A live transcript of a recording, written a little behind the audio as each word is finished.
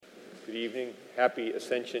Good evening. Happy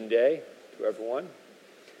Ascension Day to everyone.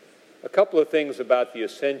 A couple of things about the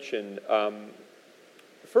Ascension.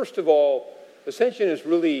 First of all, Ascension is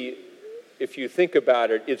really, if you think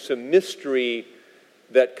about it, it's a mystery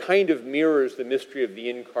that kind of mirrors the mystery of the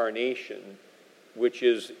Incarnation, which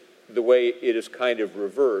is the way it is kind of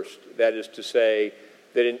reversed. That is to say,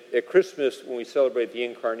 that at Christmas, when we celebrate the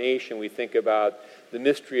Incarnation, we think about the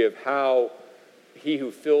mystery of how He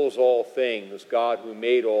who fills all things, God who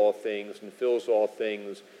made all things and fills all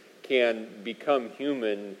things, can become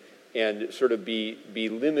human and sort of be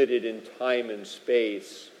limited in time and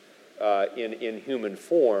space in human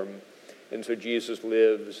form. And so Jesus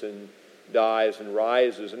lives and dies and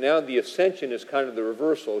rises. And now the Ascension is kind of the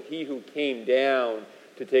reversal. He who came down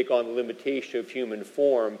to take on the limitation of human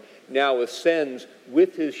form now ascends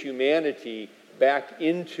with his humanity back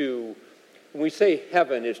into, when we say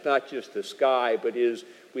heaven, it's not just the sky, but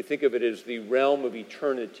we think of it as the realm of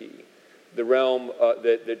eternity, the realm,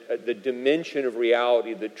 the dimension of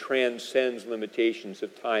reality that transcends limitations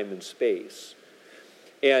of time and space.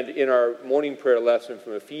 And in our morning prayer lesson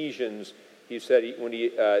from Ephesians, he said, when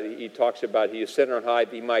he talks about he ascended on high,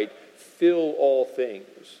 that he might fill all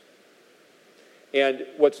things. And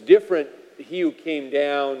what's different, he who came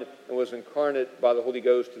down and was incarnate by the Holy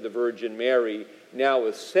Ghost to the Virgin Mary now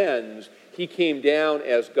ascends. He came down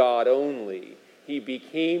as God only. He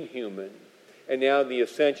became human. And now in the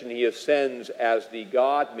Ascension, he ascends as the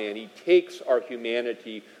God-man. He takes our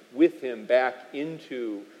humanity with him back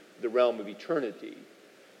into the realm of eternity.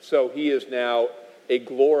 So he is now a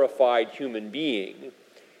glorified human being.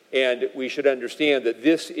 And we should understand that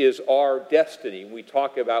this is our destiny. When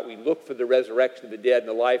we look for the resurrection of the dead and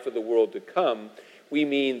the life of the world to come, we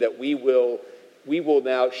mean that we will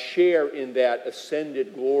now share in that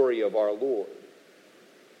ascended glory of our Lord.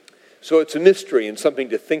 So it's a mystery and something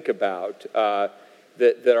to think about,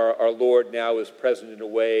 that our Lord now is present in a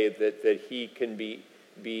way that he can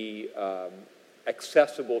be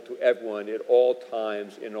accessible to everyone at all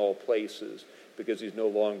times, in all places, because he's no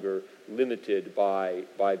longer limited by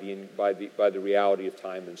the reality of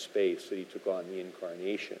time and space that he took on the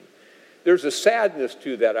Incarnation. There's a sadness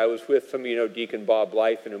to that. I was with, some of you know Deacon Bob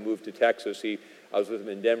Blythen, who moved to Texas. I was with him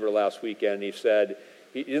in Denver last weekend, and he said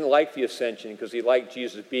he didn't like the Ascension because he liked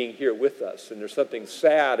Jesus being here with us. And there's something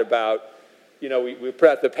sad about, we put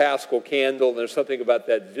out the Paschal candle, and there's something about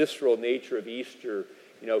that visceral nature of Easter.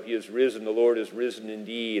 He is risen, the Lord is risen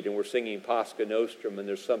indeed, and we're singing Pascha Nostrum, and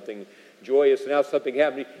there's something joyous, and now something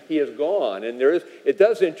happened. He is gone, and it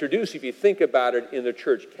does introduce, if you think about it in the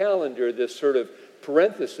church calendar, this sort of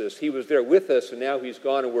parenthesis. He was there with us, and now he's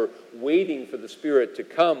gone, and we're waiting for the Spirit to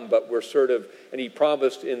come, but we're and he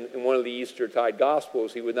promised in one of the Eastertide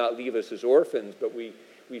Gospels he would not leave us as orphans, but we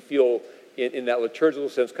feel in that liturgical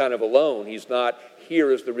sense kind of alone. He's not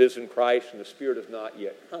here as the risen Christ, and the Spirit has not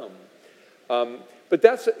yet come. But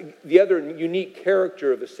that's the other unique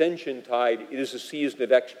character of Ascension Tide. It is a season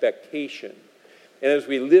of expectation. And as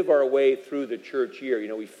we live our way through the church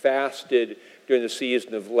year, we fasted during the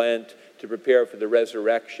season of Lent to prepare for the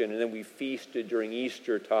resurrection, and then we feasted during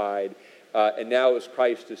Eastertide. And now as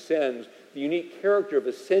Christ ascends, the unique character of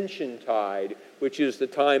Ascension Tide, which is the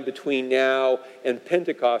time between now and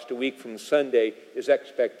Pentecost, a week from Sunday, is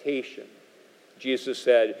expectation. Jesus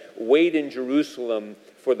said, "Wait in Jerusalem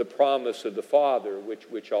for the promise of the Father,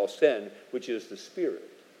 which I'll send, which is the Spirit."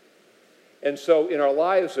 And so in our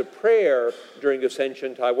lives of prayer during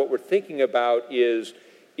Ascension Tide, what we're thinking about is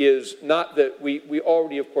not that we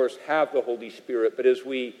already, of course, have the Holy Spirit, but as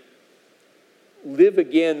we live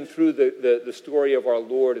again through the story of our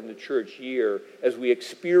Lord in the church year, as we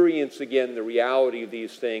experience again the reality of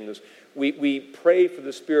these things, we pray for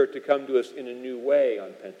the Spirit to come to us in a new way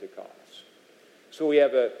on Pentecost. So we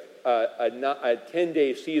have a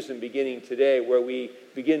 10-day season beginning today where we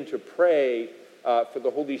begin to pray for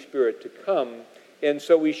the Holy Spirit to come. And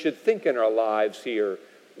so we should think in our lives here,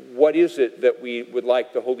 what is it that we would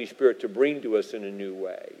like the Holy Spirit to bring to us in a new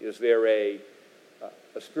way? Is there a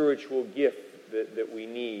spiritual gift that we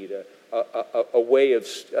need, a way of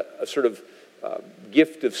a sort of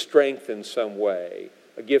gift of strength in some way,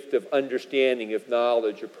 a gift of understanding, of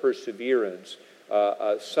knowledge, of perseverance,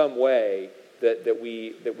 some way that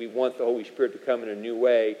we want the Holy Spirit to come in a new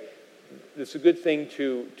way? It's a good thing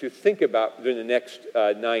to think about during the next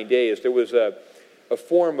 9 days. There was a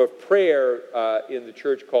form of prayer in the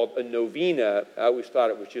church called a novena. I always thought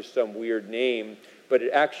it was just some weird name, but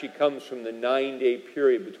it actually comes from the 9-day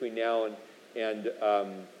period between now and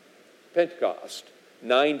Pentecost.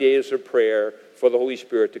 9 days of prayer for the Holy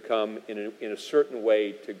Spirit to come in a certain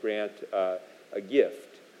way to grant a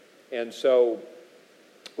gift. And so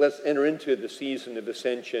let's enter into the season of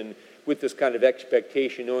Ascension with this kind of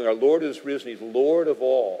expectation, knowing our Lord is risen, he's Lord of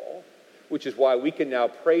all, which is why we can now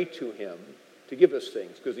pray to him to give us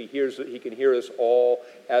things, because he can hear us all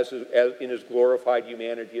as in his glorified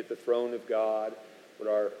humanity at the throne of God, what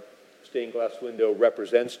our stained glass window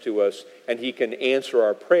represents to us, and he can answer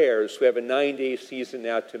our prayers. So we have a 9-day season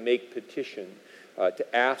now to make petition,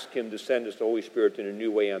 to ask him to send us the Holy Spirit in a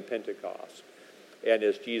new way on Pentecost. And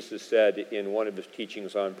as Jesus said in one of his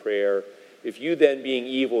teachings on prayer, if you then, being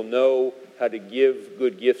evil, know how to give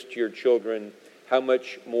good gifts to your children, how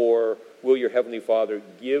much more will your Heavenly Father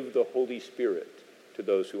give the Holy Spirit to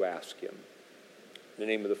those who ask him? In the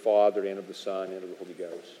name of the Father, and of the Son, and of the Holy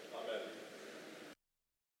Ghost.